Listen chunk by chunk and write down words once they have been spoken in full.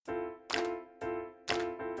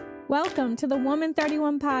Welcome to the Woman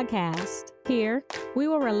 31 podcast. Here, we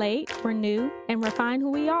will relate, renew, and refine who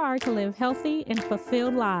we are to live healthy and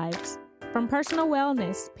fulfilled lives. From personal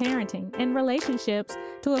wellness, parenting, and relationships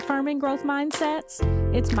to affirming growth mindsets,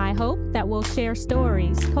 it's my hope that we'll share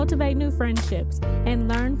stories, cultivate new friendships, and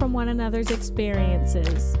learn from one another's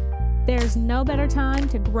experiences. There's no better time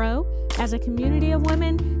to grow as a community of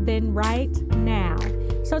women than right now.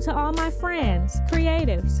 So to all my friends,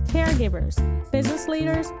 creatives, caregivers, business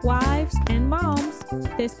leaders, wives, and moms,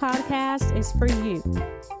 this podcast is for you.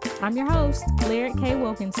 I'm your host, Lyric K.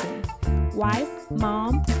 Wilkinson, wife,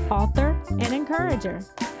 mom, author, and encourager.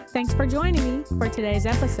 Thanks for joining me for today's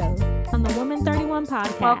episode on the Woman 31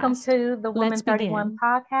 podcast. Welcome to the Woman 31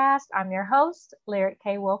 podcast. I'm your host, Lyric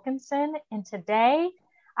K. Wilkinson, and today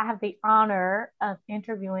I have the honor of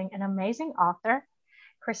interviewing an amazing author,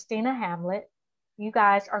 Kristina Hamlett. You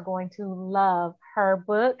guys are going to love her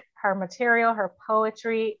book, her material, her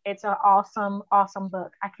poetry. It's an awesome, awesome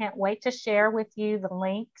book. I can't wait to share with you the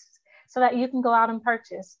links so that you can go out and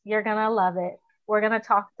purchase. You're going to love it. We're going to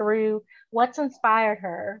talk through what's inspired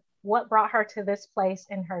her, what brought her to this place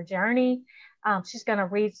in her journey. She's going to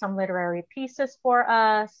read some literary pieces for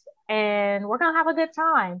us, and we're going to have a good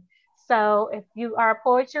time. So if you are a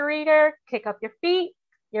poetry reader, kick up your feet.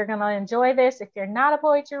 You're going to enjoy this. If you're not a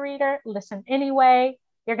poetry reader, listen anyway.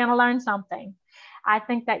 You're going to learn something. I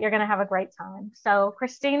think that you're going to have a great time. So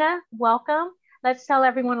Kristina, welcome. Let's tell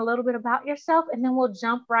everyone a little bit about yourself, and then we'll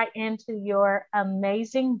jump right into your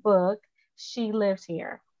amazing book, She Lives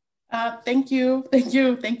Here. Thank you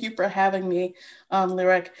for having me,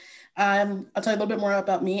 Lyric. I'll tell you a little bit more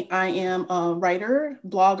about me. I am a writer,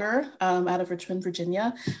 blogger out of Richmond,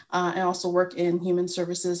 Virginia. I also work in human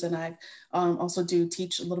services, and I also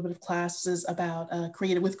teach a little bit of classes about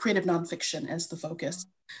creative nonfiction as the focus.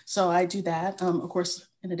 So I do that, of course,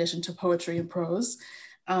 in addition to poetry and prose.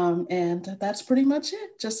 And that's pretty much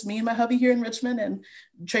it. Just me and my hubby here in Richmond and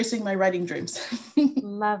tracing my writing dreams.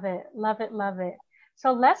 Love it, love it, love it.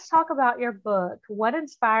 So let's talk about your book. What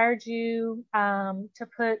inspired you to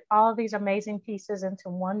put all of these amazing pieces into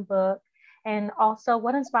one book? And also,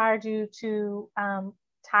 what inspired you to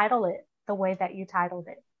title it the way that you titled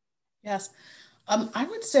it? Yes. I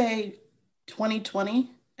would say 2020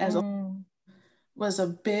 was a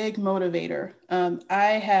big motivator. I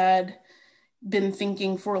had been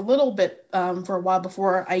thinking for a little bit, for a while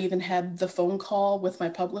before I even had the phone call with my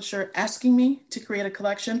publisher asking me to create a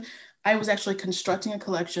collection. I was actually constructing a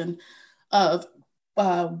collection of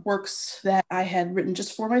works that I had written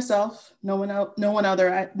just for myself, no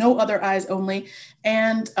other eyes only.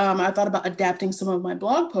 And I thought about adapting some of my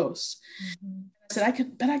blog posts. Mm-hmm. I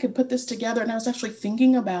said, I could put this together. And I was actually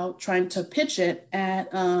thinking about trying to pitch it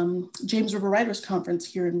at James River Writers Conference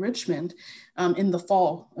here in Richmond in the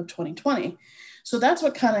fall of 2020. So that's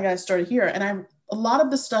what kind of got started here. And a lot of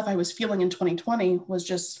the stuff I was feeling in 2020 was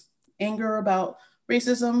just anger about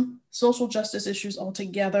racism, social justice issues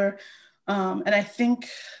altogether. And I think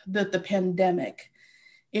that the pandemic,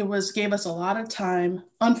 gave us a lot of time.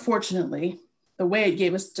 Unfortunately, the way it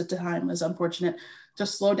gave us the time was unfortunate to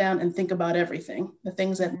slow down and think about everything. The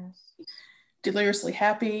things that deliriously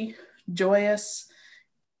happy, joyous,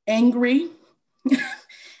 angry,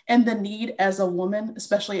 and the need as a woman,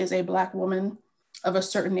 especially as a Black woman of a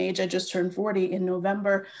certain age, I just turned 40 in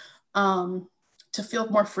November, to feel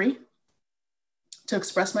more free, to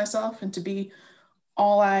express myself and to be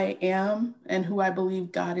all I am and who I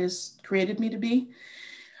believe God has created me to be.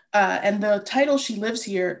 And the title, She Lives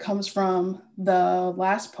Here, comes from the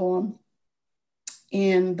last poem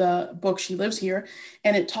in the book, She Lives Here.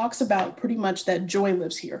 And it talks about pretty much that joy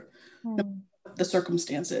lives here, the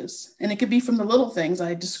circumstances. And it could be from the little things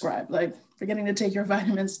I described, like forgetting to take your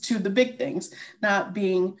vitamins, to the big things, not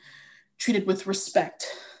being treated with respect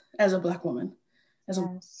as a Black woman,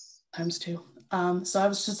 times two. So I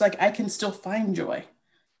was just like, I can still find joy.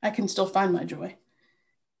 I can still find my joy,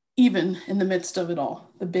 even in the midst of it all,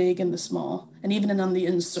 the big and the small, and even in the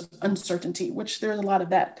uncertainty, which there's a lot of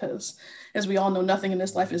that, because as we all know, nothing in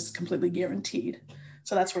this life is completely guaranteed.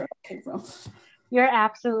 So that's where it came from. You're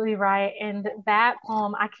absolutely right. And that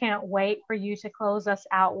poem, I can't wait for you to close us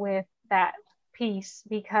out with that piece,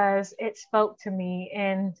 because it spoke to me.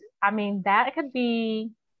 And I mean, that could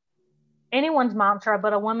be anyone's mantra,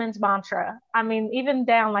 but a woman's mantra. I mean, even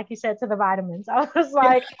down, like you said, to the vitamins. I was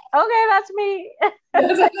like, okay, that's me.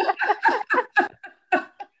 That is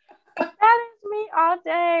me all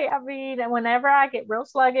day. I mean, whenever I get real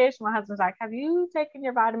sluggish, my husband's like, have you taken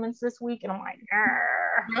your vitamins this week? And I'm like,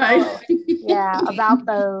 right. Yeah, about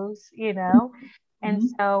those, And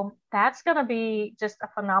so that's going to be just a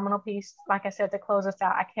phenomenal piece, like I said, to close us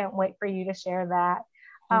out. I can't wait for you to share that.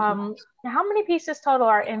 How many pieces total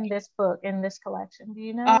are in this book, in this collection? Do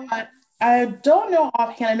you know? I don't know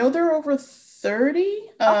offhand. I know there are over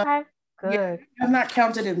 30. Okay, good. Yeah, I've not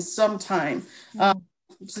counted in some time.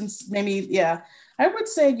 Since maybe, yeah, I would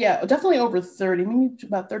say, yeah, definitely over 30, maybe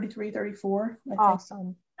about 33, 34, I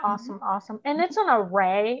think. Awesome. And it's an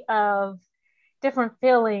array of different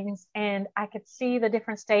feelings, and I could see the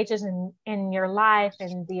different stages in your life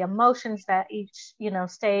and the emotions that each,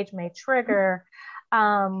 stage may trigger.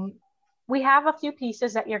 We have a few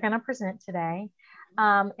pieces that you're going to present today,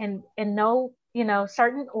 in no,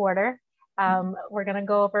 certain order. We're going to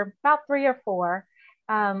go over about 3 or 4.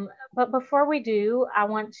 But before we do, I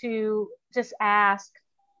want to just ask,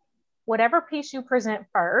 whatever piece you present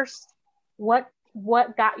first, what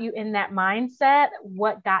got you in that mindset?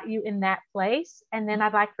 What got you in that place? And then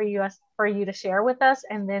I'd like for you to share with us,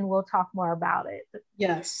 and then we'll talk more about it.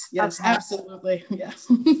 Yes, okay. Absolutely. Yes.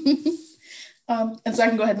 And so I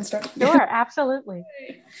can go ahead and start. Sure, absolutely.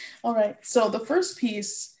 All right. So the first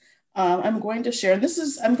piece I'm going to share, and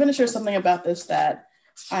I'm going to share something about this that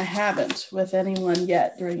I haven't with anyone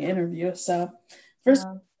yet during the interview. So first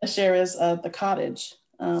to share is The Cottage,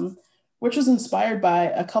 which was inspired by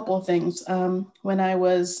a couple of things. When I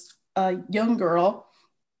was a young girl,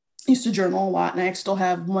 I used to journal a lot, and I still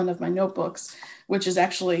have one of my notebooks, which is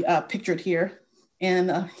actually pictured here.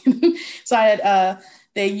 And so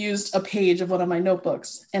they used a page of one of my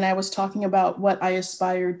notebooks, and I was talking about what I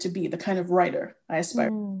aspired to be, the kind of writer I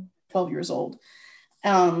aspired 12 years old.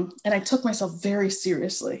 And I took myself very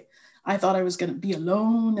seriously. I thought I was going to be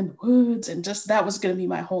alone in the woods, and just that was going to be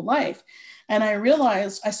my whole life. And I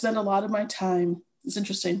realized I spent a lot of my time, it's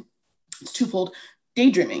interesting, it's twofold,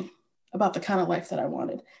 daydreaming about the kind of life that I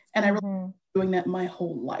wanted. And I really was doing that my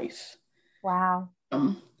whole life. Wow.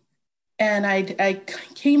 And I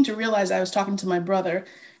came to realize, I was talking to my brother,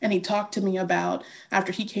 and he talked to me about,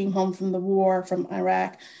 after he came home from the war, from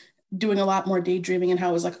Iraq, doing a lot more daydreaming, and how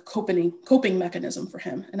it was like a coping mechanism for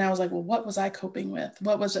him. And I was like, well, what was I coping with?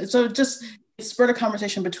 What was it? So it spurred a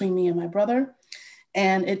conversation between me and my brother.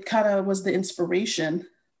 And it kind of was the inspiration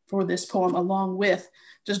for this poem, along with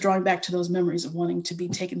just drawing back to those memories of wanting to be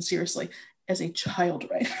taken seriously as a child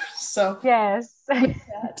writer. So yes,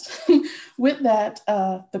 with that,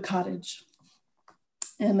 The Cottage.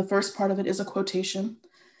 And the first part of it is a quotation.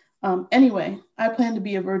 Anyway, I plan to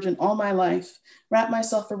be a virgin all my life, wrap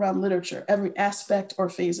myself around literature, every aspect or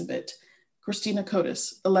phase of it. Kristina,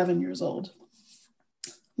 11 years old.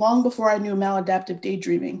 Long before I knew maladaptive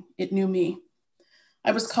daydreaming, it knew me.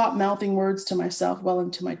 I was caught mouthing words to myself well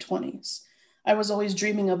into my 20s. I was always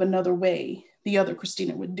dreaming of another way the other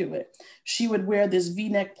Kristina would do it. She would wear this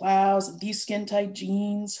V-neck blouse and these skin-tight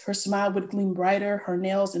jeans. Her smile would gleam brighter, her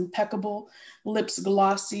nails impeccable, lips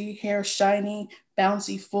glossy, hair shiny,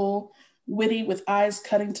 bouncy, full, witty with eyes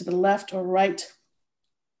cutting to the left or right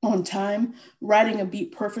on time, riding a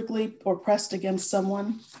beat perfectly or pressed against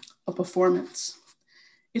someone, a performance.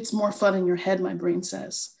 It's more fun in your head, my brain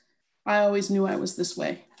says. I always knew I was this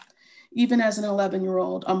way. Even as an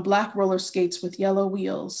 11-year-old on black roller skates with yellow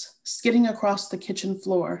wheels, skidding across the kitchen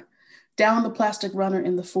floor, down the plastic runner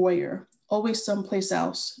in the foyer, always someplace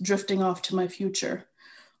else, drifting off to my future.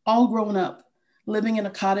 All grown up, living in a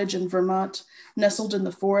cottage in Vermont, nestled in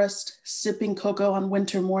the forest, sipping cocoa on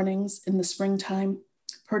winter mornings in the springtime,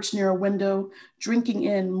 perched near a window, drinking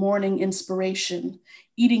in morning inspiration,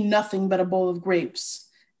 eating nothing but a bowl of grapes.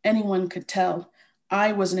 Anyone could tell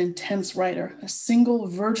I was an intense writer, a single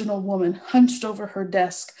virginal woman hunched over her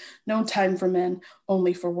desk, no time for men,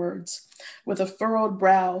 only for words, with a furrowed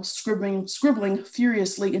brow, scribbling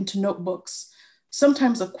furiously into notebooks.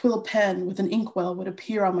 Sometimes a quill pen with an inkwell would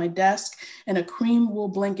appear on my desk and a cream wool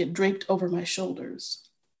blanket draped over my shoulders.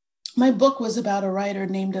 My book was about a writer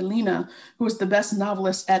named Alina, who was the best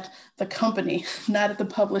novelist at the company, not at the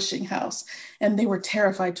publishing house, and they were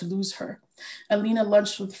terrified to lose her. Alina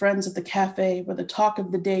lunched with friends at the cafe where the talk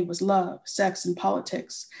of the day was love, sex, and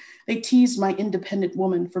politics. They teased my independent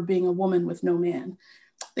woman for being a woman with no man.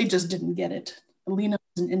 They just didn't get it. Alina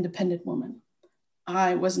was an independent woman.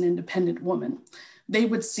 I was an independent woman. They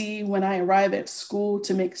would see when I arrived at school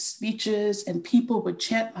to make speeches and people would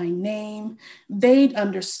chant my name. They'd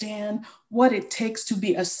understand what it takes to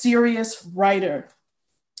be a serious writer.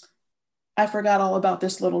 I forgot all about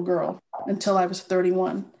this little girl until I was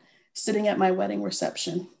 31. Sitting at my wedding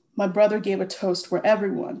reception, my brother gave a toast where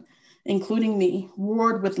everyone, including me,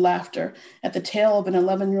 roared with laughter at the tale of an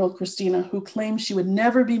 11-year-old Kristina who claimed she would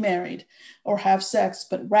never be married or have sex,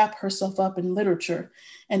 but wrap herself up in literature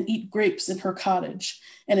and eat grapes in her cottage,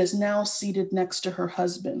 and is now seated next to her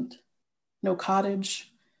husband. No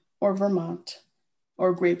cottage or Vermont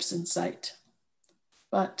or grapes in sight.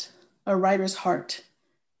 but a writer's heart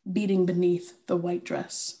beating beneath the white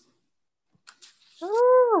dress.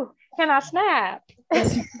 Ooh, can I snap?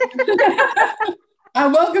 Yes. I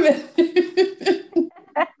welcome it.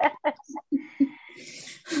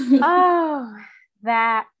 Oh,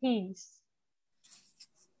 that piece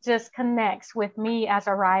just connects with me as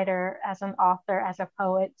a writer, as an author, as a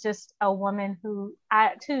poet, just a woman who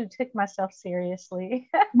I too took myself seriously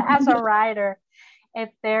as a writer. If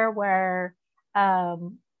there were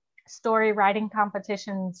story writing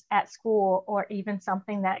competitions at school, or even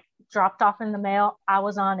something that dropped off in the mail, I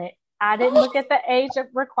was on it. I didn't look at the age of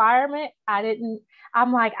requirement.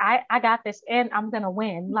 I'm like, I got this and I'm going to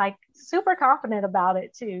win. Like, super confident about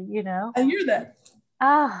it too, you know? I hear that.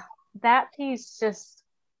 That piece just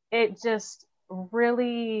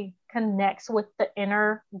really connects with the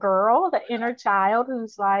inner girl, the inner child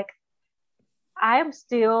who's like, I am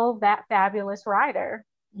still that fabulous writer.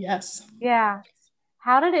 Yes. Yeah.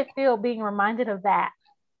 How did it feel being reminded of that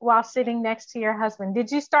while sitting next to your husband? Did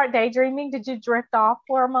you start daydreaming? Did you drift off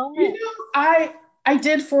for a moment? You know, I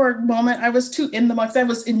did for a moment. I was too in the moment. I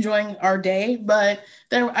was enjoying our day, but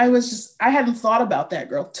I hadn't thought about that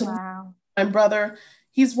girl. Wow. My brother,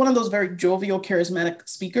 he's one of those very jovial, charismatic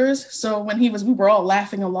speakers. So when we were all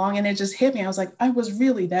laughing along, and it just hit me. I was like, I was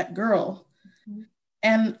really that girl. Mm-hmm.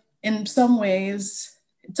 And in some ways,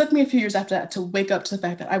 it took me a few years after that to wake up to the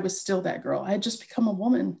fact that I was still that girl. I had just become a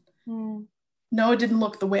woman. Mm. No, it didn't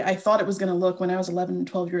look the way I thought it was going to look when I was 11 and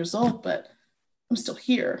 12 years old, but I'm still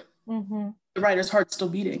here. Mm-hmm. The writer's heart's still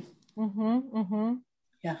beating. Mm-hmm. Mm-hmm.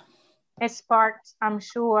 Yeah. It sparked, I'm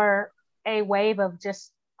sure, a wave of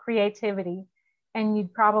just creativity, and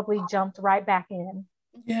you'd probably jumped right back in.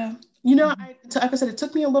 Yeah. You know, like I said, it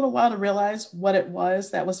took me a little while to realize what it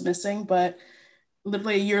was that was missing, but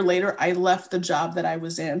literally a year later, I left the job that I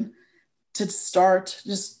was in to start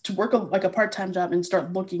just to work like a part-time job and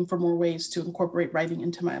start looking for more ways to incorporate writing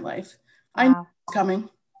into my life. Wow. I knew it was coming.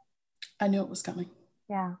 I knew it was coming.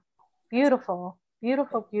 Yeah. Beautiful,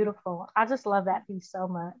 beautiful, beautiful. I just love that piece so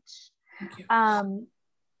much. Thank you.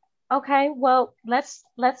 Okay, well, let's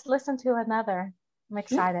listen to another. I'm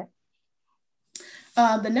excited.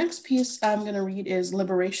 The next piece I'm going to read is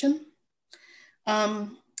Liberation.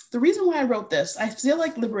 The reason why I wrote this, I feel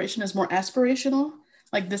like liberation is more aspirational.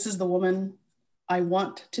 Like, this is the woman I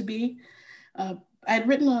want to be. I had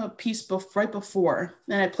written a piece right before,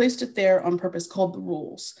 and I placed it there on purpose, called The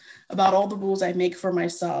Rules, about all the rules I make for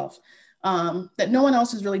myself, that no one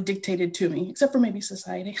else has really dictated to me, except for maybe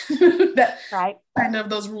society. That right. Kind of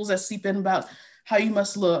those rules that seep in about how you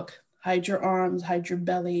must look, hide your arms, hide your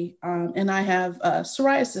belly. And I have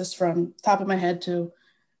psoriasis from top of my head to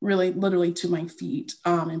really literally to my feet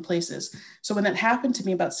in places. So when that happened to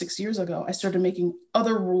me about 6 years ago, I started making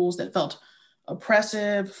other rules that felt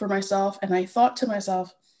oppressive for myself. And I thought to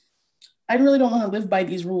myself, I really don't want to live by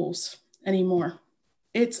these rules anymore.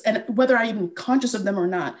 And whether I'm even conscious of them or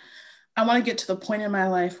not, I want to get to the point in my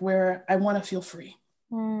life where I want to feel free.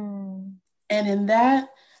 And in that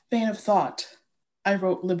vein of thought, I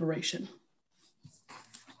wrote Liberation.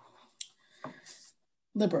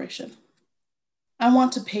 Liberation. I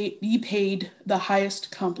want to be paid the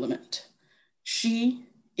highest compliment. She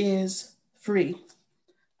is free.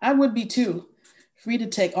 I would be too, free to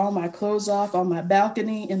take all my clothes off on my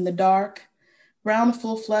balcony in the dark, brown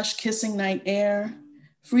full flesh kissing night air,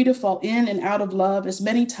 free to fall in and out of love as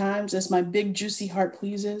many times as my big juicy heart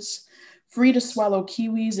pleases, free to swallow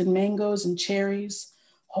kiwis and mangoes and cherries,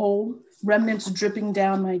 whole, remnants dripping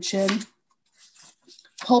down my chin,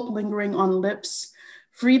 pulp lingering on lips,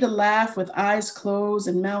 free to laugh with eyes closed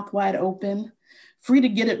and mouth wide open, free to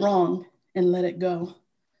get it wrong and let it go.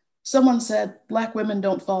 Someone said, Black women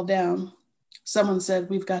don't fall down. Someone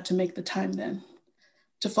said, we've got to make the time then.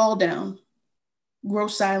 To fall down, grow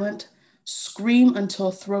silent, scream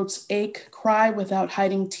until throats ache, cry without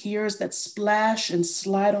hiding tears that splash and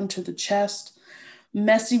slide onto the chest,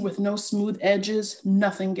 messy with no smooth edges,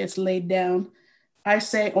 nothing gets laid down. I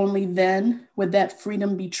say only then would that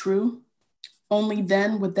freedom be true. Only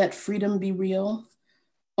then would that freedom be real.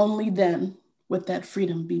 Only then would that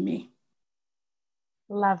freedom be me.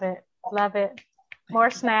 Love it. Love it. More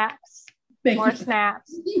snaps. More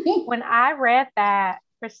snaps. When I read that,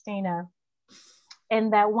 Kristina,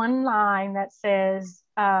 and that one line that says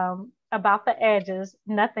about the edges,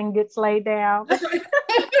 nothing gets laid down.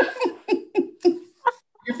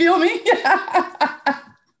 You feel me?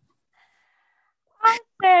 I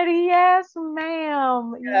said, yes,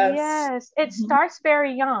 ma'am. Yes. It starts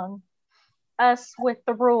very young, us with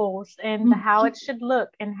the rules and how it should look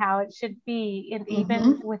and how it should be. And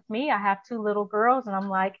even with me, I have two little girls and I'm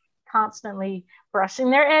like, constantly brushing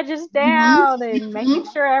their edges down and making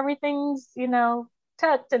sure everything's,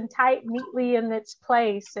 tucked and tight neatly in its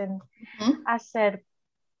place. And I said,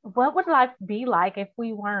 what would life be like if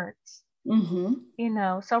we weren't,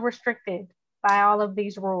 so restricted by all of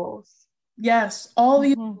these rules? Yes, all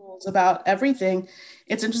these rules about everything.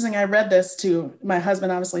 It's interesting. I read this to my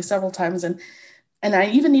husband, obviously, several times, and I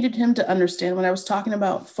even needed him to understand when I was talking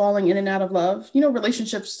about falling in and out of love.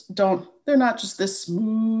 Relationships they're not just this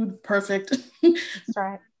smooth, perfect. That's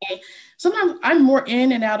right. Sometimes I'm more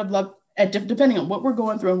in and out of love depending on what we're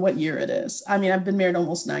going through and what year it is. I mean, I've been married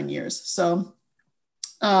almost 9 years. So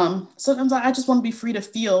sometimes I just want to be free to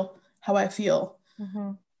feel how I feel,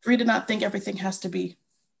 free to not think everything has to be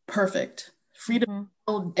perfect, free to be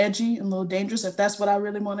a little edgy and a little dangerous if that's what I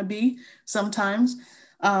really want to be sometimes.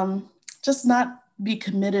 Just not be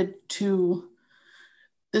committed to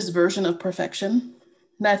this version of perfection.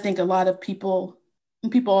 And I think a lot of people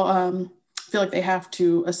feel like they have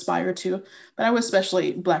to aspire to, but I would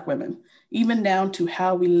especially Black women, even down to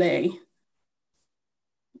how we lay.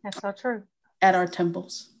 That's so true. At our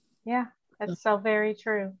temples. Yeah, that's so very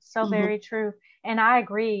true. So very true. And I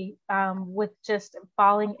agree with just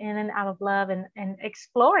falling in and out of love and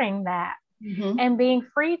exploring that and being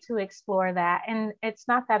free to explore that. And it's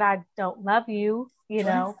not that I don't love you,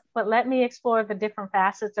 but let me explore the different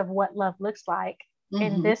facets of what love looks like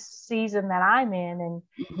in this season that I'm in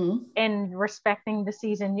and respecting the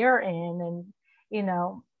season you're in.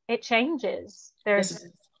 And, it changes. There's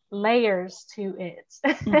layers to it.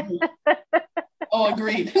 Oh,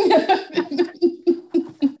 agreed.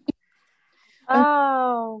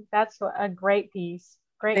 Oh, that's a great piece.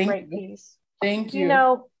 Great piece. Thank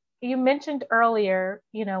you. You mentioned earlier,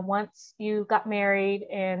 once you got married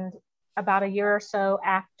and about a year or so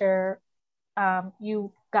after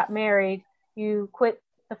you got married, you quit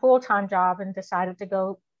the full-time job and decided to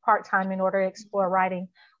go part-time in order to explore writing.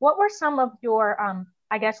 What were some of your,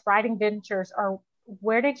 writing ventures, or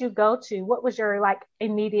where did you go to? What was your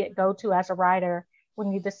immediate go-to as a writer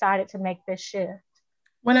when you decided to make this shift?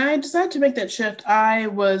 When I decided to make that shift, I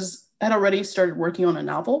had already started working on a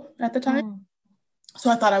novel at the time. So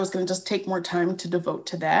I thought I was going to just take more time to devote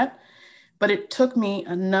to that. But it took me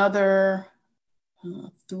another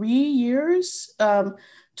 3 years to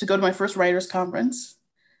go to my first writers conference.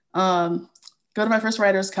 And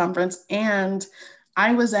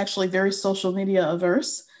I was actually very social media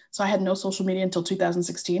averse. So I had no social media until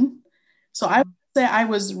 2016. So I would say I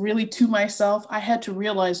was really to myself. I had to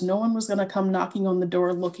realize no one was going to come knocking on the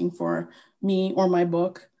door looking for me or my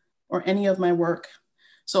book or any of my work.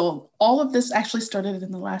 So all of this actually started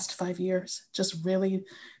in the last 5 years, just really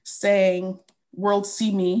saying, world,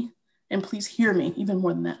 see me, and please hear me. Even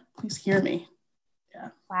more than that, please hear me. Yeah.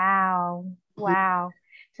 Wow.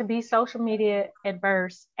 To be social media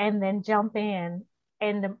adverse and then jump in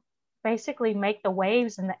and basically make the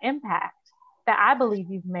waves and the impact that I believe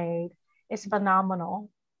you've made is phenomenal.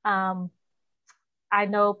 I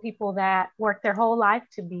know people that work their whole life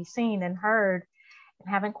to be seen and heard and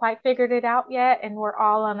haven't quite figured it out yet. And we're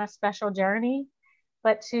all on a special journey,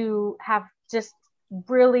 but to have just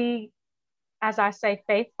really, as I say,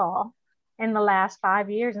 faithful in the last 5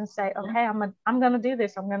 years and say, okay, I'm going to do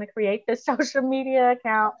this. I'm going to create this social media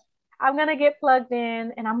account. I'm going to get plugged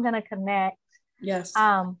in and I'm going to connect. Yes.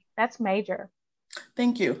 That's major.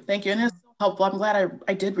 Thank you. And it's so helpful. I'm glad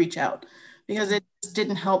I did reach out because it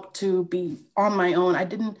didn't help to be on my own. I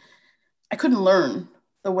couldn't learn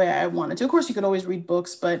the way I wanted to. Of course, you could always read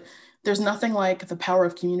books, but there's nothing like the power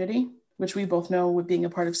of community, which we both know with being a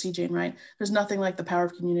part of CJ and Write. There's nothing like the power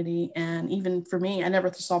of community. And even for me, I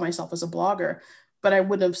never saw myself as a blogger, but I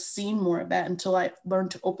wouldn't have seen more of that until I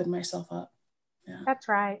learned to open myself up. Yeah. That's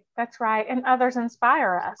right. And others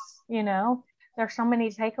inspire us, There's so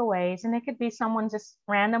many takeaways, and it could be someone just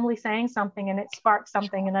randomly saying something and it sparks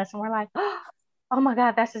something in us and we're like, oh my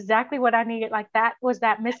God, that's exactly what I needed. Like that was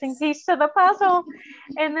that missing piece to the puzzle.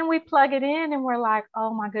 And then we plug it in and we're like,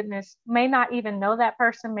 oh my goodness, may not even know that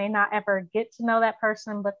person, may not ever get to know that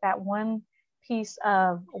person, but that one piece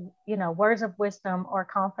of, words of wisdom or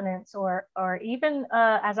confidence or even,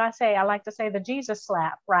 as I like to say, the Jesus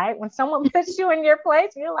slap, right? When someone puts you in your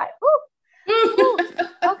place, you're like, ooh,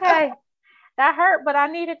 okay. That hurt, but I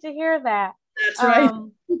needed to hear that. That's right.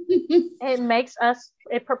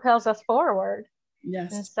 It propels us forward.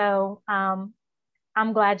 Yes. And so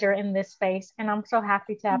I'm glad you're in this space. And I'm so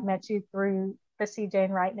happy to have met you through the CJ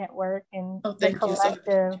and Write Network and the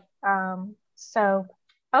collective. So,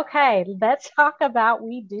 okay, let's talk about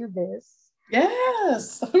We Do This.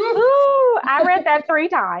 Yes. Ooh, I read that 3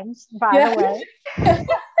 times, by the way.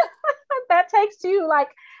 That takes you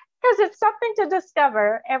Because it's something to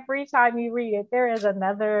discover every time you read it. There is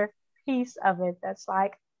another piece of it that's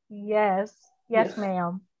like, yes,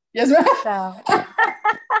 ma'am. Yes, ma'am. So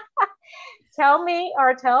tell me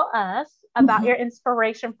or tell us about your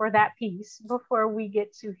inspiration for that piece before we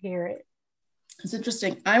get to hear it. It's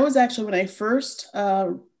interesting. I was actually, when I first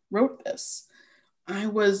wrote this, I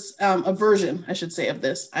was a version, I should say, of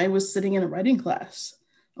this. I was sitting in a writing class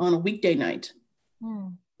on a weekday night,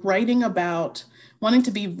 writing about wanting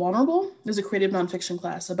to be vulnerable. There's a creative nonfiction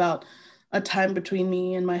class about a time between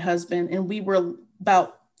me and my husband. And we were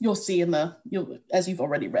about, you'll see as you've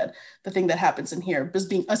already read, the thing that happens in here,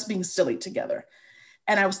 us being silly together.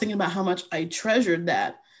 And I was thinking about how much I treasured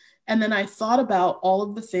that. And then I thought about all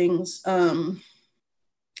of the things,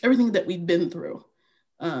 everything that we'd been through,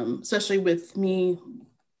 especially with me,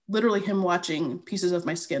 literally him watching pieces of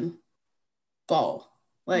my skin fall.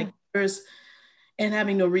 Like and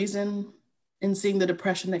having no reason, and seeing the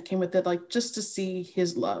depression that came with it, like just to see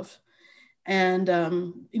his love. And,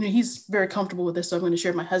 he's very comfortable with this. So I'm going to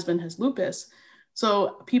share, my husband has lupus.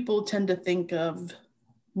 So people tend to think of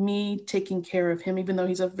me taking care of him, even though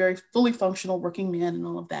he's a very fully functional working man and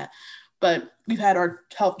all of that. But we've had our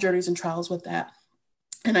health journeys and trials with that.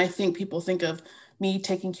 And I think people think of me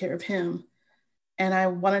taking care of him. And I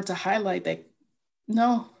wanted to highlight that,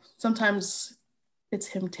 no, sometimes it's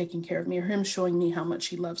him taking care of me, or him showing me how much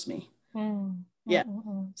he loves me. Yeah.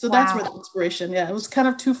 So that's where the inspiration, it was kind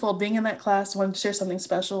of twofold. Being in that class, I wanted to share something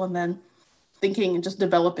special, and then thinking and just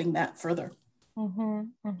developing that further.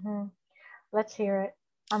 Let's hear it.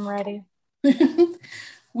 I'm ready.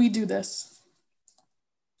 We do this.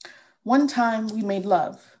 One time we made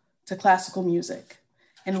love to classical music,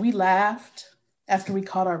 and we laughed after we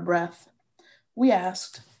caught our breath. We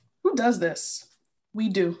asked, who does this? We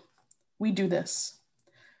do. We do this.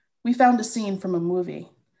 We found a scene from a movie.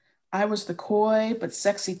 I was the coy but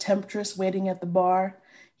sexy temptress waiting at the bar.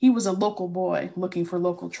 He was a local boy looking for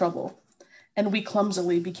local trouble. And we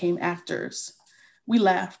clumsily became actors. We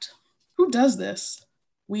laughed. Who does this?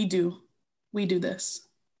 We do. We do this.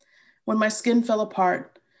 When my skin fell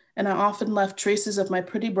apart, and I often left traces of my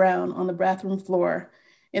pretty brown on the bathroom floor,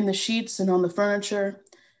 in the sheets and on the furniture,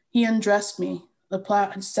 he undressed me,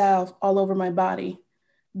 applied salve all over my body,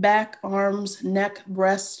 back, arms, neck,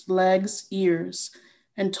 breasts, legs, ears,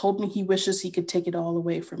 and told me he wishes he could take it all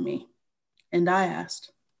away from me. And I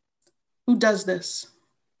asked, who does this?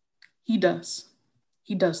 He does.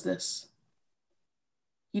 He does this.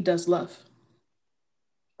 He does love.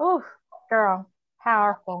 Oh, girl,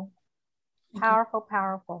 powerful. Powerful,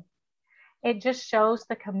 powerful. It just shows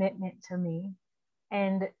the commitment to me,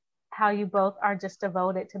 and how you both are just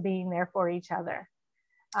devoted to being there for each other.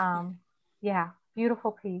 Yeah,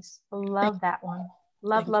 beautiful piece. Love that one.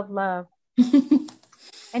 Love, love, love.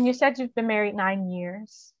 And you said you've been married 9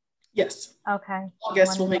 years. Yes. Okay.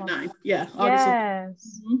 August will make 9. Yeah. August.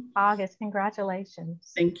 Yes. August.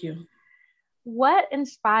 Congratulations. Thank you. What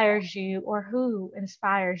inspires you, or who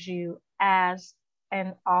inspires you as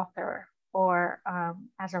an author or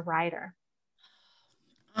as a writer?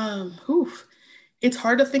 It's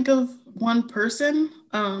hard to think of one person.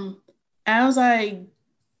 As I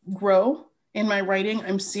grow in my writing,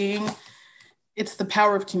 I'm seeing it's the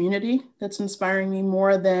power of community that's inspiring me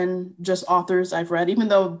more than just authors I've read, even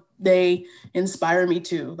though they inspire me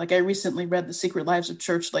too. Like I recently read The Secret Lives of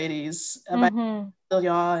Church Ladies by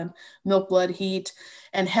Yaw, and Milk, Blood, Heat,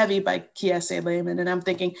 and Heavy by Kiese Lehman. And I'm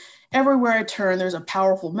thinking everywhere I turn, there's a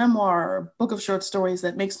powerful memoir or book of short stories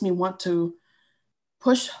that makes me want to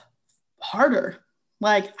push harder.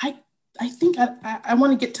 Like I think I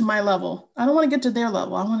want to get to my level. I don't want to get to their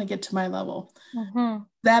level. I want to get to my level.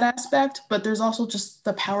 That aspect, but there's also just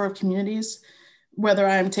the power of communities, whether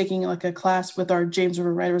I'm taking like a class with our James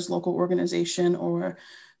River Writers local organization, or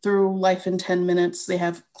through Life in 10 Minutes, they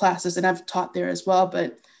have classes, and I've taught there as well.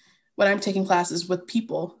 But when I'm taking classes with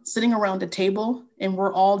people sitting around a table and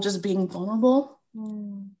we're all just being vulnerable,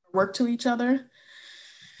 work to each other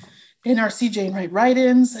in our CJ and Wright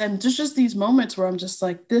write-ins, and just these moments where I'm just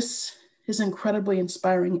like, this is incredibly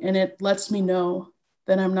inspiring, and it lets me know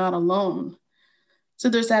that I'm not alone. So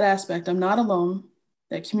there's that aspect. I'm not alone,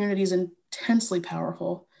 that community is intensely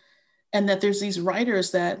powerful, and that there's these writers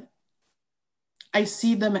that I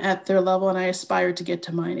see them at their level and I aspire to get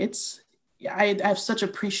to mine. I have such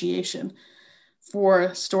appreciation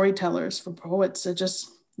for storytellers, for poets.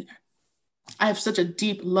 I have such a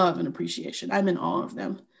deep love and appreciation. I'm in awe of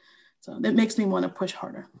them. So that makes me want to push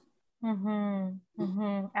harder.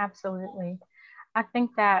 Absolutely. I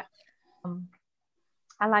think that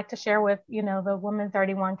I like to share with, the Woman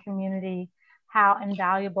 31 community, how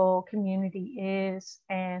invaluable community is,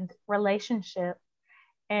 and relationship.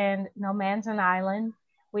 and no man's an island.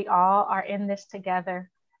 We all are in this together.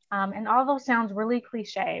 And all those sounds really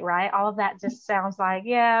cliche, right? All of that just sounds like,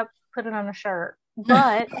 yeah, put it on a shirt.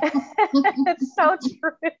 But it's so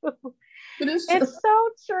true. It is true. It's so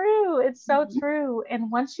true. It's so true.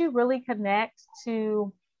 And once you really connect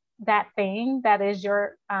to that thing that is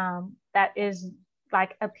that is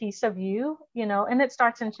like a piece of you, you know, and it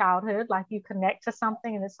starts in childhood, like you connect to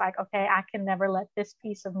something and it's like, okay, I can never let this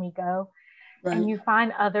piece of me go. Right. And you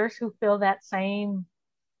find others who feel that same,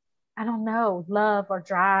 I don't know, love or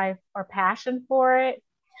drive or passion for it.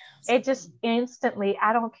 It just instantly,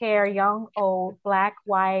 I don't care, young, old, black,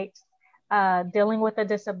 white, dealing with a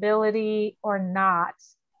disability or not,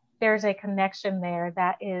 there's a connection there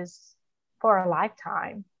that is for a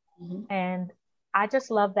lifetime. Mm-hmm. And I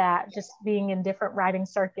just love that, just being in different writing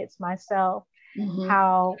circuits myself,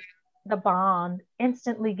 how the bond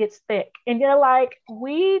instantly gets thick. And you're like,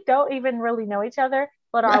 we don't even really know each other,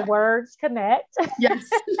 but our words connect. Yes.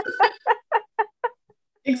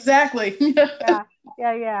 Exactly.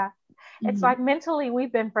 Yeah. It's like mentally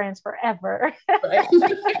we've been friends forever. Right. That's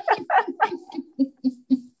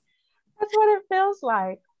what it feels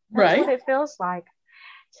like. That's what it feels like.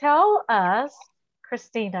 Tell us,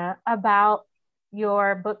 Kristina, about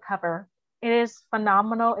your book cover. It is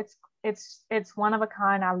phenomenal. It's one of a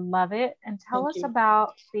kind. I love it. And tell us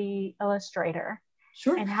about the illustrator.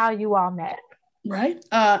 Sure. And how you all met. Right.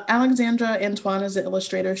 Alexandra Antoine is the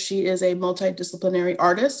illustrator. She is a multidisciplinary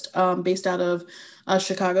artist based out of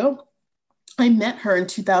Chicago. I met her in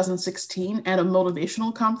 2016 at a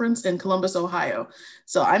motivational conference in Columbus, Ohio.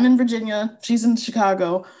 So I'm in Virginia, she's in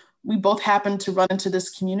Chicago. We both happened to run into this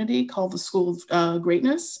community called the School of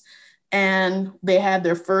Greatness. And they had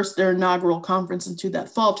their inaugural conference in that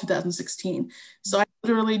fall of 2016. So I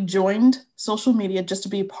literally joined social media just to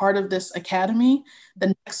be part of this academy.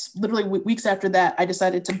 The next, literally weeks after that, I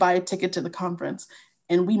decided to buy a ticket to the conference.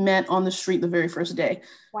 And we met on the street the very first day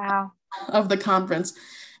of the conference.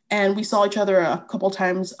 And we saw each other a couple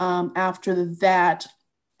times after that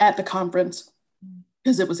at the conference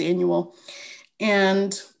because it was annual.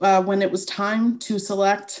 And when it was time to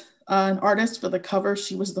select an artist for the cover,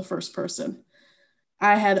 she was the first person.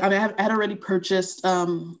 I had already purchased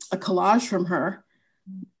a collage from her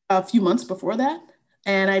a few months before that.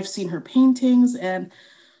 And I've seen her paintings and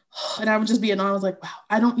I would just be I was like, wow,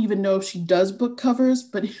 I don't even know if she does book covers,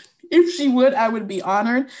 but if she would, I would be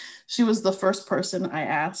honored. She was the first person I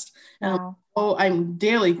asked. And I'm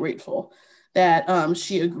daily grateful that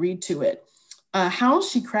she agreed to it. How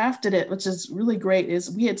she crafted it, which is really great, is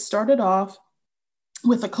we had started off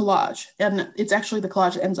with a collage, and it's actually the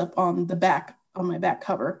collage that ends up on my back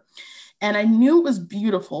cover. And I knew it was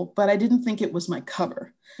beautiful, but I didn't think it was my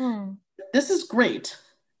cover. This is great.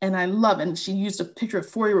 And I love it. And she used a picture of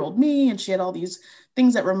 4-year-old me, and she had all these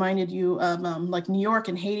things that reminded you of like New York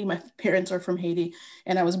and Haiti. My parents are from Haiti,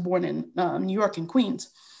 and I was born in New York and Queens.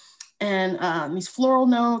 And these floral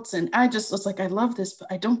notes. And I just was like, I love this,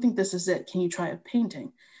 but I don't think this is it. Can you try a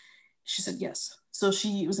painting? She said, yes. So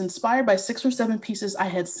she was inspired by 6 or 7 pieces I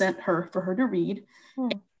had sent her for her to read,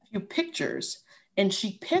 and a few pictures. And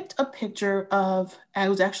she picked a picture of, it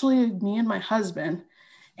was actually me and my husband.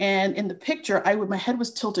 And in the picture, my head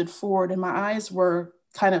was tilted forward and my eyes were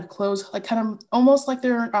kind of closed, like kind of almost like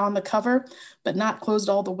they're on the cover, but not closed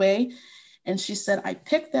all the way. And she said, I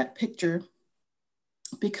picked that picture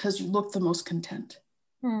because you look the most content.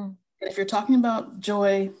 And if you're talking about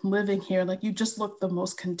joy, living here, like you just look the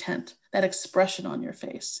most content, that expression on your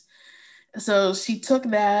face. So she took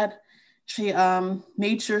that. She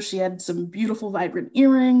made sure she had some beautiful, vibrant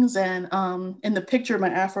earrings. And in the picture, my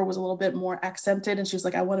afro was a little bit more accented. And she was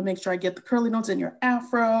like, I want to make sure I get the curly notes in your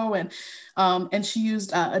afro. And she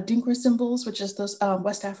used Adinkra symbols, which is those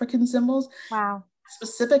West African symbols. Wow.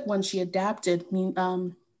 Specific one she adapted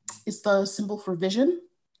is the symbol for vision.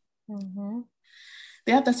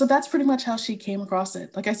 So that's pretty much how she came across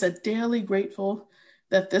it. Like I said, daily grateful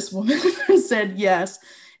that this woman said yes.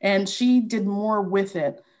 And she did more with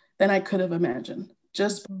it than I could have imagined.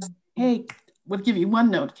 Just, hey, we'll give you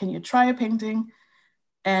one note. Can you try a painting?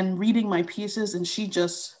 And reading my pieces, and she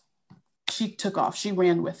took off. She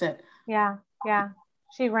ran with it. Yeah.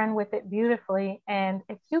 She ran with it beautifully. And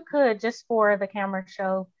if you could, just for the camera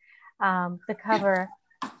show, the cover.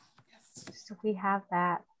 Yes. So we have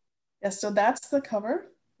that. Yes, so that's the cover.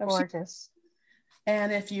 Gorgeous.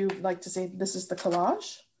 And if you like to say, this is the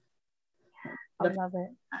collage. I love it.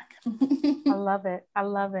 I love it. I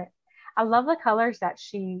love it. I love the colors that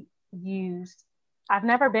she used. I've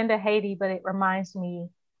never been to Haiti, but it reminds me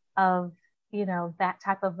of, that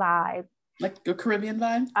type of vibe. Like a Caribbean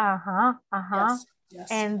vibe? Yes. Yes.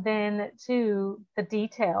 And then to the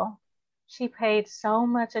detail. She paid so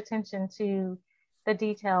much attention to the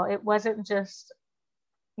detail. It wasn't just,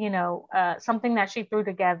 something that she threw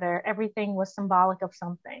together. Everything was symbolic of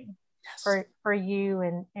something for you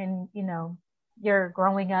and your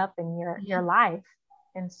growing up and your life.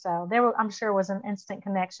 And so I'm sure was an instant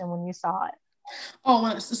connection when you saw it. Oh,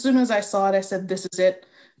 as soon as I saw it, I said, this is it.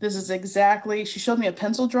 This is exactly, she showed me a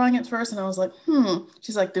pencil drawing at first and I was like,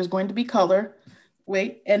 she's like, there's going to be color.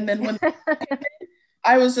 Wait. And then when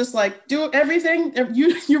I was just like, do everything.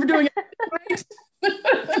 You were doing it right.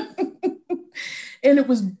 And it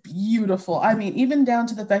was beautiful. I mean, even down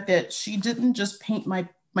to the fact that she didn't just paint my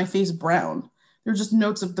face brown. There were just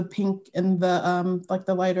notes of the pink and the like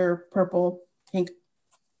the lighter purple pink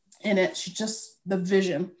in it. The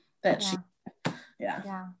vision that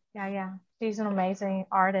yeah. She's an amazing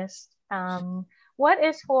artist. What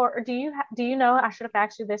is do you know, I should have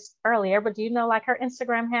asked you this earlier, but do you know like her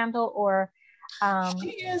Instagram handle or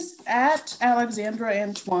she is at Alexandra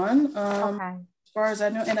Antoine. Okay. As far as I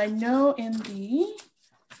know, and I know in the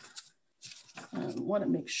I want to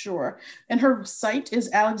make sure, and her site is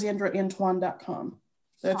alexandraantoine.com.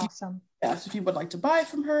 So awesome. If you would like to buy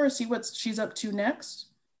from her, see what she's up to next.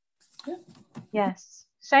 Yeah. Yes.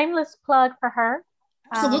 Shameless plug for her.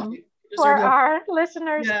 Absolutely. For our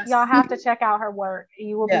listeners, y'all have to check out her work.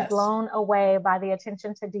 You will be blown away by the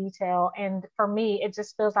attention to detail. And for me, it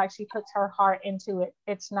just feels like she puts her heart into it.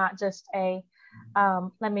 It's not just a,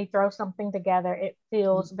 let me throw something together. It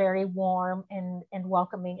feels very warm and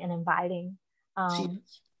welcoming and inviting.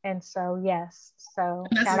 And so, yes. So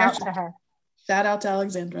shout out to her. Shout out to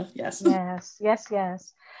Alexandra. Yes.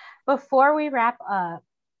 Yes. Before we wrap up,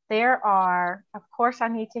 there are, of course, I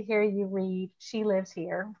need to hear you read She Lives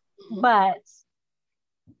Here. But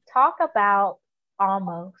talk about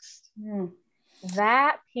Almost.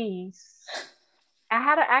 That piece.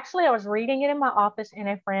 I was reading it in my office and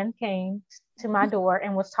a friend came to my door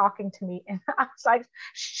and was talking to me. And I was like,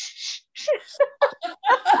 shh.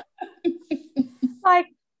 Like,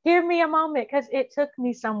 give me a moment because it took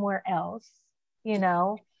me somewhere else,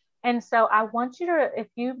 And so I want you to, if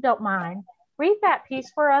you don't mind, read that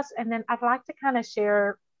piece for us. And then I'd like to kind of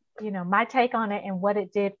share my take on it and what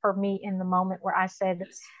it did for me in the moment where I said,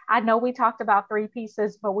 I know we talked about 3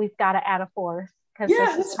 pieces, but we've got to add a 4th because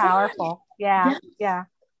this is powerful. Yeah. Okay.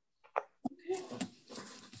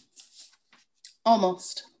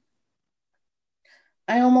 Almost.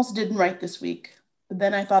 I almost didn't write this week, but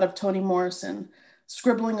then I thought of Toni Morrison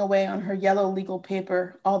scribbling away on her yellow legal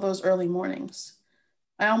paper all those early mornings.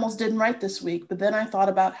 I almost didn't write this week, but then I thought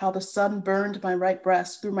about how the sun burned my right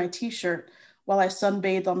breast through my t-shirt while I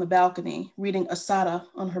sunbathed on the balcony, reading Asada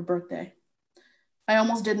on her birthday. I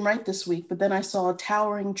almost didn't write this week, but then I saw a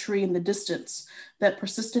towering tree in the distance that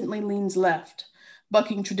persistently leans left,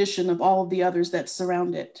 bucking tradition of all of the others that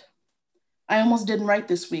surround it. I almost didn't write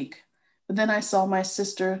this week, but then I saw my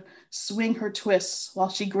sister swing her twists while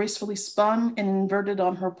she gracefully spun and inverted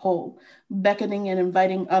on her pole, beckoning and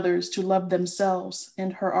inviting others to love themselves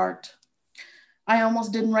and her art. I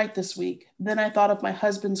almost didn't write this week. Then I thought of my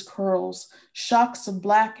husband's curls, shocks of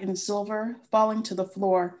black and silver falling to the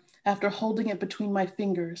floor after holding it between my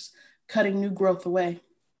fingers, cutting new growth away.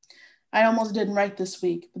 I almost didn't write this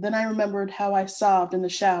week, but then I remembered how I sobbed in the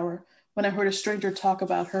shower when I heard a stranger talk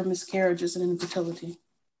about her miscarriages and infertility.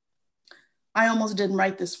 I almost didn't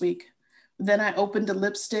write this week. But then I opened a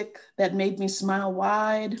lipstick that made me smile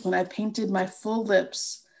wide when I painted my full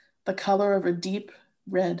lips the color of a deep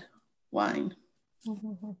red wine.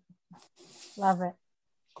 Love it.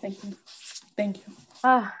 Thank you.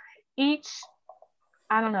 Each,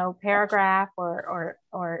 I don't know, paragraph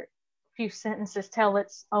or few sentences tell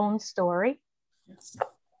its own story. Yes.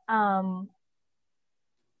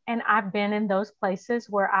 And I've been in those places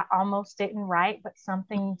where I almost didn't write, but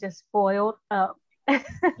something just boiled up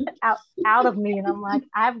out of me. And I'm like,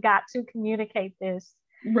 I've got to communicate this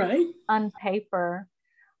on paper.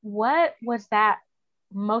 What was that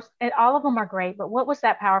all of them are great, but what was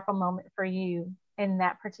that powerful moment for you in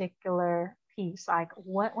that particular piece? Like,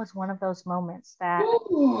 what was one of those moments that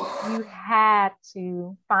you had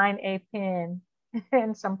to find a pen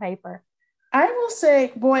and some paper? I will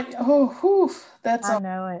say, boy, I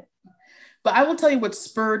know it. But I will tell you what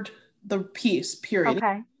spurred the piece, period.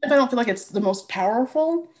 Okay. If I don't feel like it's the most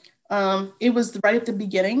powerful, it was right at the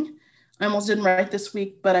beginning. I almost didn't write this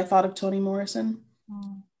week, but I thought of Toni Morrison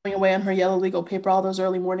going away on her yellow legal paper all those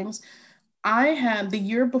early mornings. I had the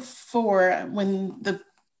year before when the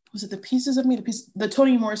Pieces of Me, the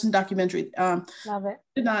Toni Morrison documentary. Love it.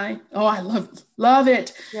 I love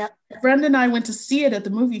it. Yep. My friend and I went to see it at the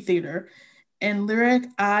movie theater. And Lyric,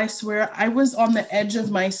 I swear, I was on the edge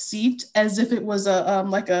of my seat as if it was a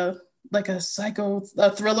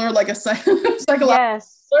thriller, like a psychological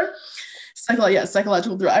Yes. thriller.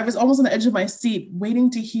 Psychological thriller. I was almost on the edge of my seat,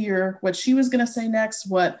 waiting to hear what she was going to say next,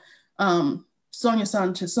 what Sonia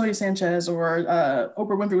Sanchez or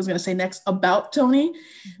Oprah Winfrey was going to say next about Toni.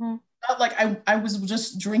 Mm-hmm. Felt like I was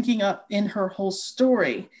just drinking up in her whole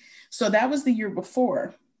story. So that was the year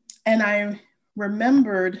before. And I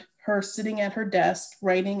remembered her sitting at her desk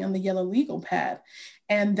writing on the yellow legal pad.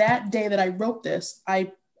 And that day that I wrote this,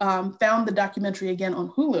 I found the documentary again on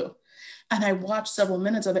Hulu. And I watched several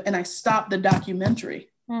minutes of it and I stopped the documentary.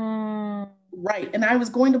 Right. And I was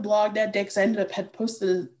going to blog that day because I had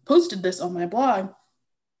posted this on my blog.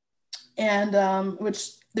 And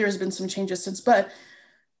which there's been some changes since. But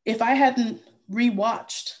if I hadn't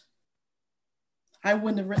rewatched, I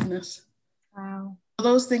wouldn't have written this. Wow.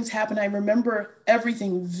 Those things happened. I remember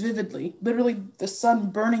everything vividly, literally the sun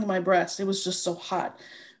burning my breast. It was just so hot.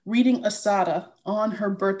 Reading Assata on her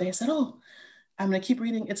birthday. I said, oh, I'm going to keep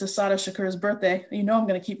reading. It's Assata Shakur's birthday. You know, I'm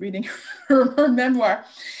going to keep reading her memoir.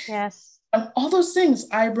 Yes. All those things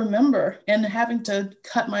I remember, and having to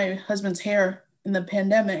cut my husband's hair in the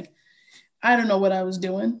pandemic. I don't know what I was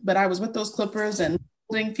doing, but I was with those clippers and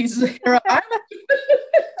holding pieces of hair.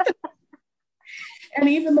 And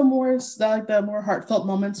even the more heartfelt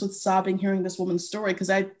moments with sobbing, hearing this woman's story, because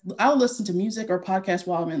I'll listen to music or podcast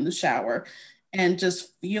while I'm in the shower and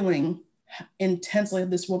just feeling intensely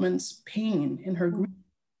this woman's pain and her grief.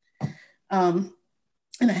 And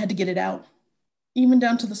I had to get it out, even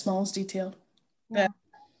down to the smallest detail. Yeah.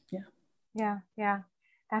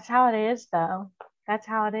 That's how it is, though. That's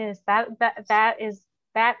how it is. That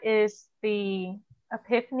is the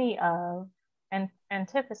epiphany of and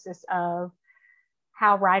antithesis of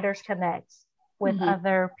how writers connect with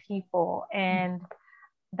other people. And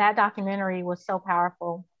that documentary was so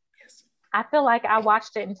powerful. Yes. I feel like I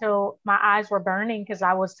watched it until my eyes were burning because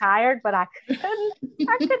I was tired, but I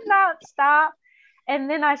could not stop. And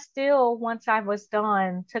then I still, once I was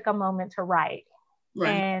done, took a moment to write. Right.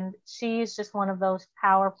 And she's just one of those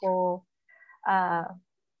powerful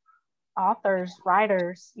authors,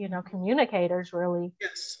 writers, communicators, really,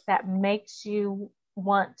 yes, that makes you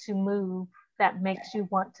want to move, that makes you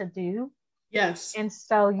want to do. Yes. And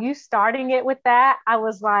so you starting it with that, I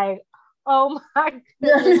was like, oh my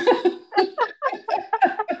goodness.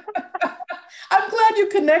 I'm glad you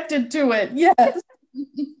connected to it. Yes.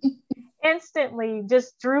 Instantly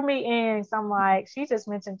just drew me in. So I'm like, she just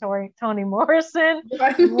mentioned Toni Morrison.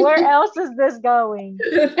 Where else is this going?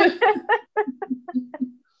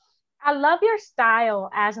 I love your style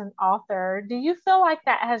as an author. Do you feel like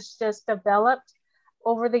that has just developed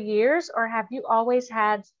over the years, or have you always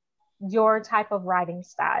had your type of writing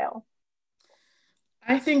style?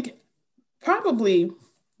 I think probably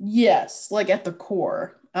yes, like at the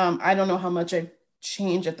core. I don't know how much I've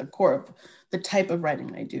changed at the core of the type of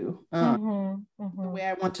writing I do, the way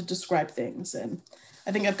I want to describe things. And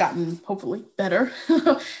I think I've gotten hopefully better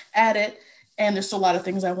at it. And there's still a lot of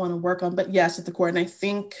things I want to work on, but yes, at the core. And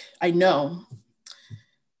I know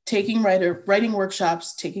taking writing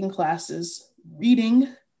workshops, taking classes,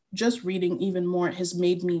 just reading even more has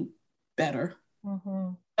made me better.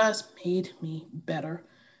 Just made me better.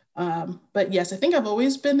 But yes, I think I've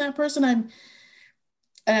always been that person. And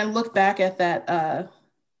I look back at that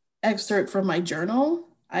excerpt from my journal.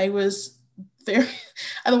 I was very,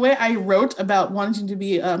 the way I wrote about wanting to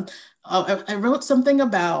be, I wrote something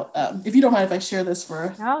about, if you don't mind if I share this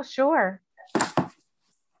for. Oh, sure.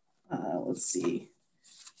 Let's see.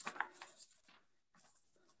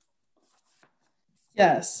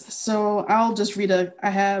 Yes, so I'll just read I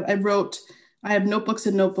have notebooks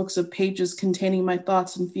and notebooks of pages containing my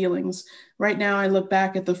thoughts and feelings. Right now, I look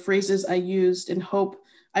back at the phrases I used and hope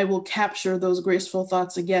I will capture those graceful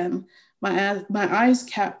thoughts again. My eyes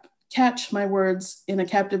catch my words in a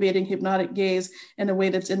captivating, hypnotic gaze in a way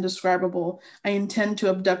that's indescribable. I intend to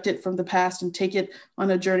abduct it from the past and take it on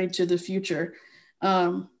a journey to the future.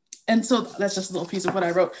 And so that's just a little piece of what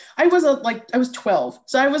I wrote. I was 12,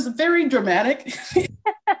 so I was very dramatic,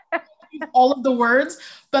 all of the words,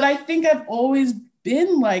 but I think I've always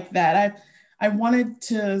been like that. I wanted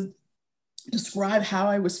to describe how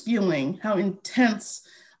I was feeling, how intense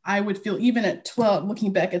I would feel, even at 12,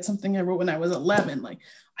 looking back at something I wrote when I was 11, like,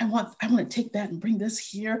 I want to take that and bring this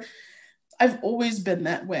here. I've always been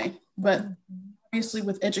that way, but obviously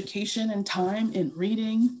with education and time and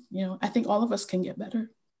reading, I think all of us can get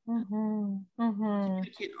better.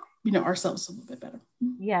 Ourselves a little bit better.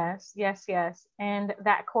 Yes. And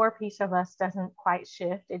that core piece of us doesn't quite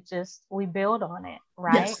shift. We build on it,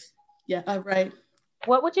 right? Yes. Yeah, right.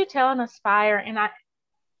 what would you tell an aspiring, and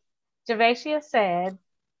Javacia said,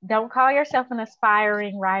 don't call yourself an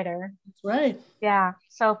aspiring writer. That's right. Yeah.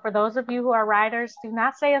 So for those of you who are writers, do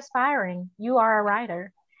not say aspiring. You are a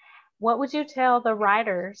writer. What would you tell the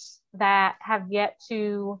writers that have yet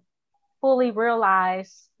to fully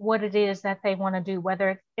realize what it is that they want to do,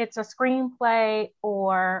 whether it's a screenplay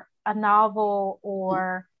or a novel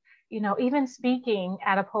or, even speaking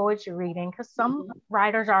at a poetry reading? Because some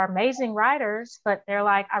writers are amazing writers, but they're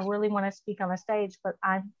like, I really want to speak on a stage, but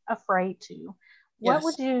I'm afraid to. What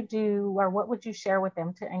would you do, or what would you share with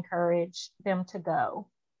them to encourage them to go?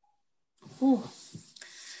 Ooh.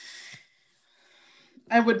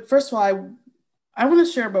 I would, first of all, I want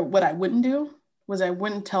to share about what I wouldn't do. Was I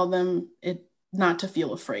wouldn't tell them it not to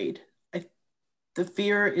feel afraid. The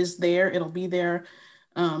fear is there. It'll be there.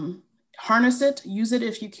 Harness it, use it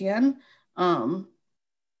if you can,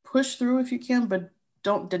 push through if you can, but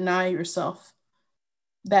don't deny yourself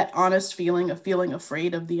that honest feeling of feeling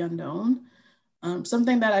afraid of the unknown.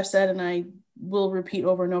 Something that I've said, and I will repeat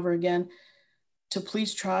over and over again, to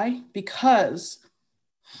please try, because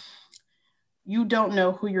you don't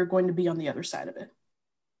know who you're going to be on the other side of it.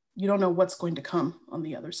 You don't know what's going to come on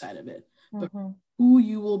the other side of it, but who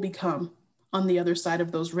you will become on the other side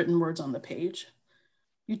of those written words on the page.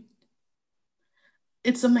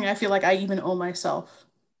 It's something I feel like I even owe myself.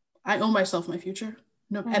 I owe myself my future.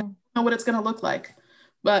 No, I don't know what it's going to look like,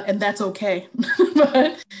 and that's okay.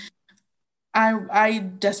 But I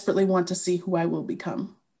desperately want to see who I will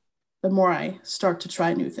become the more I start to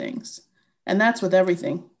try new things. And that's with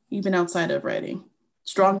everything, even outside of writing.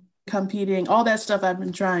 Strong competing, all that stuff I've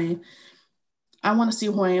been trying. I want to see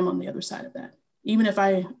who I am on the other side of that. Even if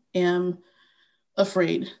I am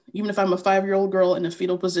afraid, even if I'm a 5-year-old girl in a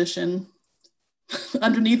fetal position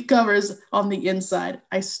underneath covers on the inside,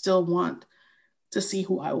 I still want to see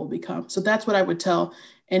who I will become. So that's what I would tell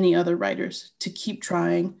any other writers, to keep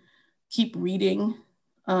trying, keep reading,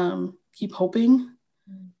 keep hoping.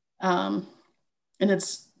 And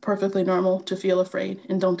it's perfectly normal to feel afraid,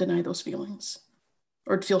 and don't deny those feelings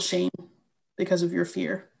or to feel shame because of your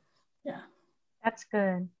fear. Yeah. That's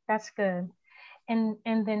good. That's good. And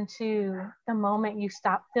then too, the moment you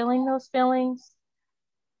stop feeling those feelings,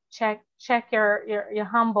 check your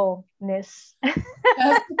humbleness.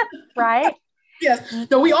 Right? Yes.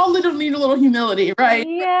 No, we all need a little humility, right?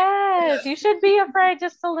 Yes. You should be afraid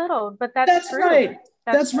just a little, but that's true. Right.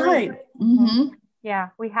 That's true. Right. Mm-hmm. Yeah.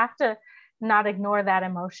 We have to not ignore that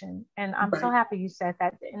emotion. And I'm so happy you said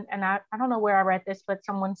that. And I don't know where I read this, but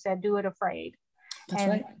someone said, do it afraid. That's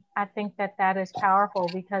right. I think that is powerful,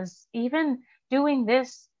 because even doing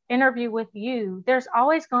this interview with you, there's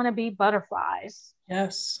always going to be butterflies.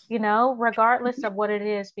 Yes. Regardless of what it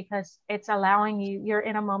is, because it's allowing you're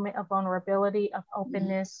in a moment of vulnerability, of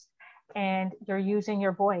openness, and you're using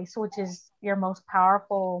your voice, which is your most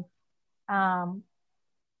powerful, I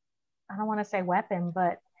don't want to say weapon,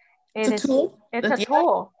 but it's a tool. It's a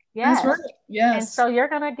tool. Yes. That's right. Yes. And so you're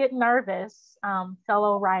going to get nervous,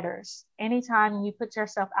 fellow writers, anytime you put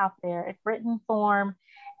yourself out there in written form,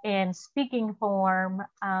 in speaking form.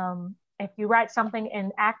 If you write something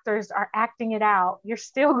and actors are acting it out, you're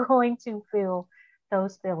still going to feel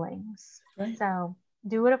those feelings. Right. So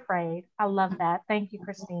do it afraid. I love that. Thank you,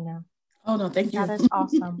 Kristina. Oh, no, thank you. That is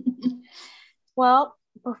awesome. Well,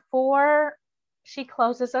 before she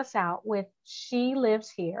closes us out with She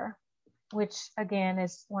Lives Here, which again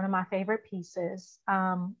is one of my favorite pieces,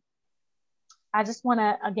 I just want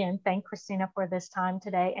to again thank Kristina for this time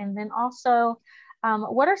today. And then also,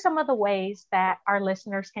 what are some of the ways that our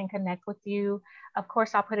listeners can connect with you? Of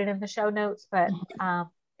course, I'll put it in the show notes, but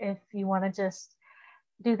if you want to just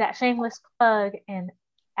do that shameless plug and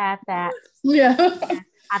add that,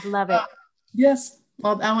 I'd love it. Yes.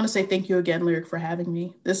 Well, I want to say thank you again, Lyric, for having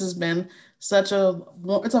me. This has been it's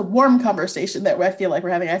a warm conversation that I feel like we're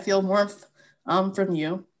having. I feel warmth from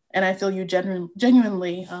you, and I feel you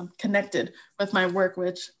genuinely connected with my work,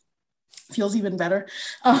 which feels even better.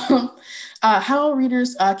 How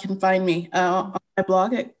readers can find me on my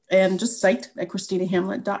blog and just site at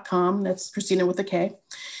KristinaHamlett.com. That's Kristina with a K.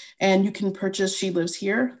 And you can purchase She Lives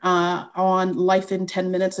Here on Life in 10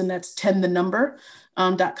 Minutes, and that's 10 the number.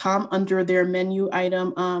 .com under their menu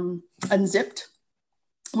item Unzipped,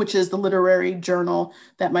 which is the literary journal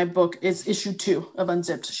that my book is issue 2 of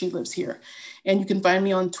Unzipped, She Lives Here. And you can find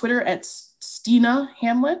me on Twitter at Kristina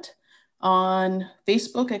Hamlett, on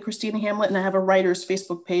Facebook at Kristina Hamlett, and I have a writer's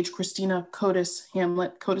Facebook page, Kristina Cotis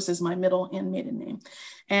Hamlett. Cotis is my middle and maiden name.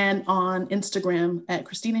 And on Instagram at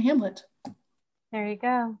Kristina Hamlett. There you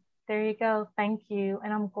go. There you go. Thank you.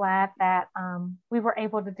 And I'm glad that we were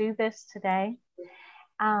able to do this today.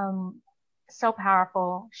 So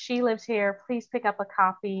powerful. She Lives Here. Please pick up a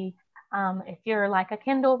copy. If you're like a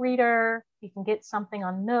Kindle reader, you can get something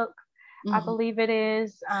on Nook. I believe it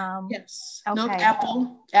is. Yes. Okay. Nook,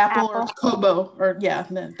 Apple, or Kobo, or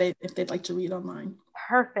if they'd like to read online.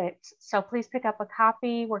 Perfect. So please pick up a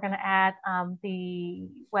copy. We're going to add the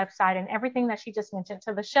website and everything that she just mentioned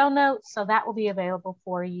to the show notes, so that will be available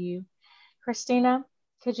for you. Kristina,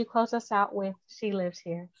 could you close us out with She Lives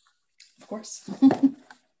Here? Of course.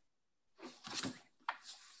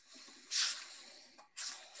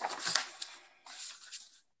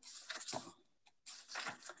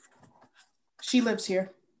 She lives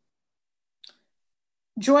here.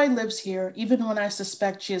 Joy lives here, even when I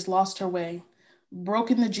suspect she has lost her way,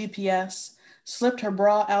 broken the GPS, slipped her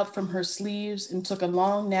bra out from her sleeves, and took a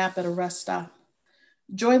long nap at a rest stop.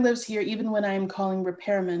 Joy lives here, even when I am calling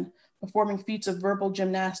repairmen, performing feats of verbal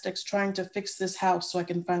gymnastics, trying to fix this house so I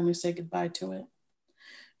can finally say goodbye to it.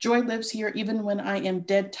 Joy lives here, even when I am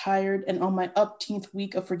dead tired and on my upteenth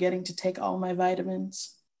week of forgetting to take all my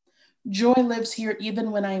vitamins. Joy lives here, even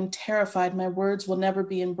when I am terrified my words will never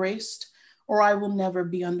be embraced or I will never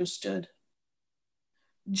be understood.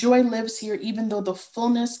 Joy lives here, even though the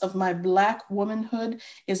fullness of my Black womanhood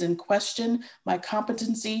is in question, my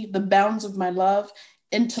competency, the bounds of my love,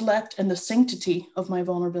 intellect, and the sanctity of my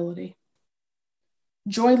vulnerability.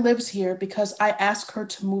 Joy lives here because I ask her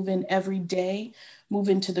to move in every day, move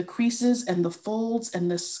into the creases and the folds and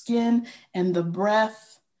the skin and the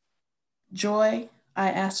breath. Joy, I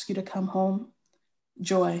ask you to come home.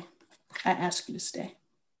 Joy, I ask you to stay.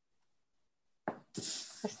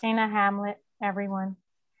 Kristina Hamlett, everyone.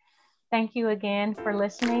 Thank you again for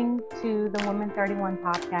listening to the Woman 31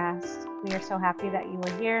 podcast. We are so happy that you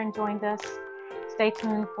were here and joined us. Stay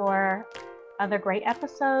tuned for other great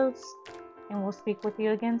episodes, and we'll speak with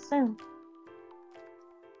you again soon.